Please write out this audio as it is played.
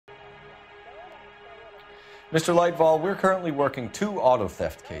Mr. Leitvol, we're currently working 2 auto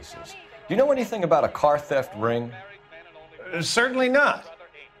theft cases. Do you know anything about a car theft ring? Certainly not.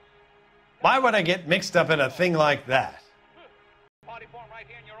 Why would I get mixed up in a thing like that?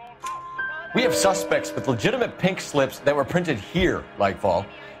 We have suspects with legitimate pink slips that were printed here, Leitvol.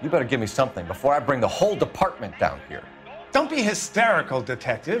 You better give me something before I bring the whole department down here. Don't be hysterical,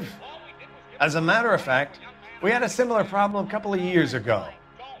 Detective. As a matter of fact, we had a similar problem a couple of years ago.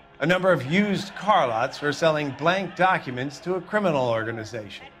 A number of used car lots were selling blank documents to a criminal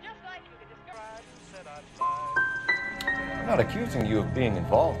organization. I'm not accusing you of being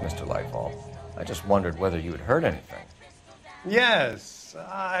involved, Mr. Leitvol. I just wondered whether you had heard anything. Yes,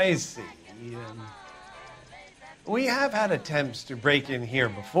 I see. We have had attempts to break in here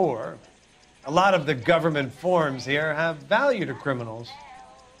before. A lot of the government forms here have value to criminals.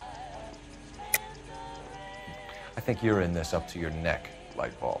 I think you're in this up to your neck,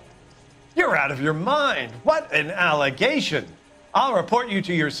 Leitvol. You're out of your mind. What an allegation. I'll report you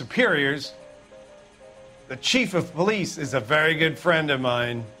to your superiors. The chief of police is a very good friend of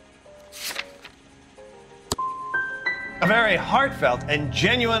mine. A very heartfelt and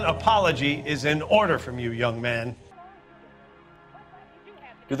genuine apology is in order from you, young man.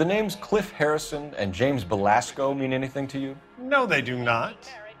 Do the names Cliff Harrison and James Belasco mean anything to you? No, they do not.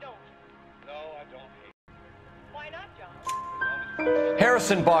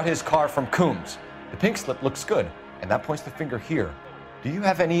 Harrison bought his car from Coombs. The pink slip looks good, and that points the finger here. Do you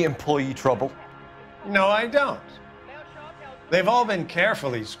have any employee trouble? No, I don't. They've all been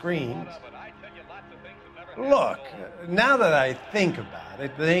carefully screened. Look, now that I think about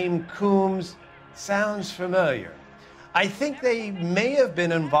it, the name Coombs sounds familiar. I think they may have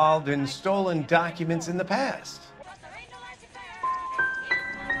been involved in stolen documents in the past.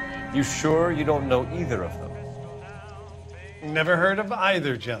 You sure you don't know either of them? Never heard of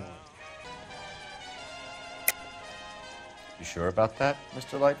either gentleman. You sure about that,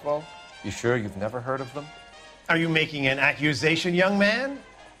 Mr. Leitvol? You sure you've never heard of them? Are you making an accusation, young man?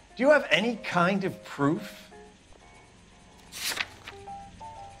 Do you have any kind of proof?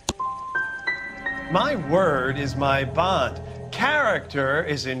 My word is my bond. Character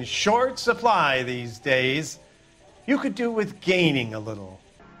is in short supply these days. You could do with gaining a little.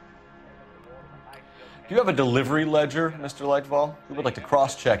 Do you have a delivery ledger, Mr. Leitvol? We would like to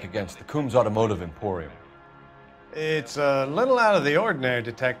cross-check against the Coombs Automotive Emporium. It's a little out of the ordinary,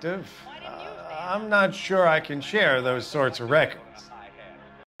 Detective. I'm not sure I can share those sorts of records.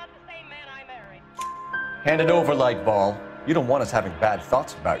 Hand it over, Leitvol. You don't want us having bad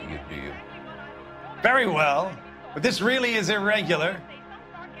thoughts about you, do you? Very well, but this really is irregular.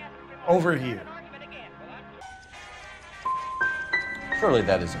 Over here. Surely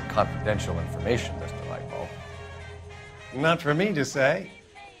that isn't confidential information, Mr. Leitvol. Not for me to say.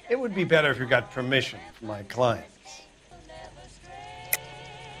 It would be better if you got permission from my clients.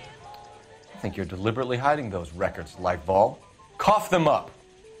 I think you're deliberately hiding those records, Leitvol. Cough them up.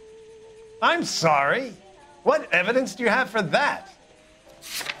 I'm sorry. What evidence do you have for that?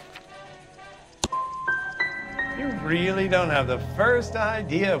 You really don't have the first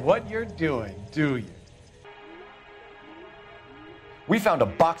idea of what you're doing, do you? We found a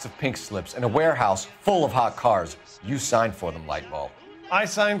box of pink slips in a warehouse full of hot cars. You signed for them, Leitvol. I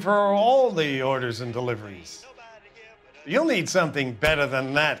signed for all the orders and deliveries. You'll need something better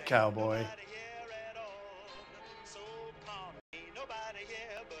than that, cowboy.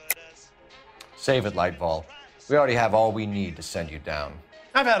 Save it, Leitvol. We already have all we need to send you down.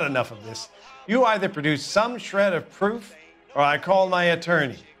 I've had enough of this. You either produce some shred of proof, or I call my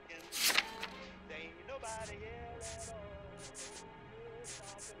attorney.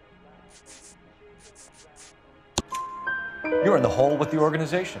 You're in the hole with the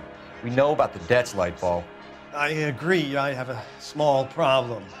organization. We know about the debts, Leitvol. I agree. I have a small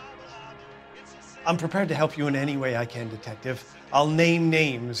problem. I'm prepared to help you in any way I can, Detective. I'll name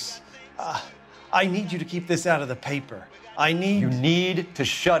names. I need you to keep this out of the paper. You need to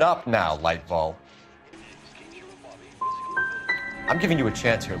shut up now, Leitvol. I'm giving you a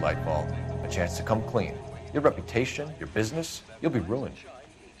chance here, Leitvol. A chance to come clean. Your reputation, your business, you'll be ruined.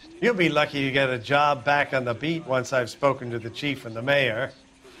 You'll be lucky to get a job back on the beat once I've spoken to the chief and the mayor.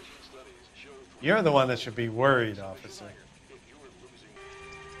 You're the one that should be worried, officer.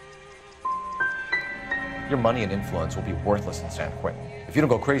 Your money and influence will be worthless in San Quentin. If you don't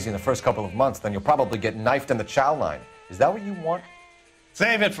go crazy in the first couple of months, then you'll probably get knifed in the chow line. Is that what you want?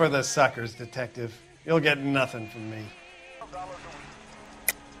 Save it for the suckers, Detective. You'll get nothing from me.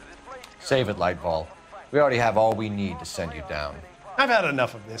 Save it, Leitvol. We already have all we need to send you down. I've had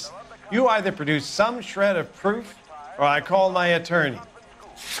enough of this. You either produce some shred of proof, or I call my attorney.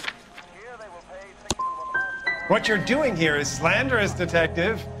 What you're doing here is slanderous,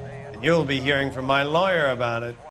 Detective, and you'll be hearing from my lawyer about it.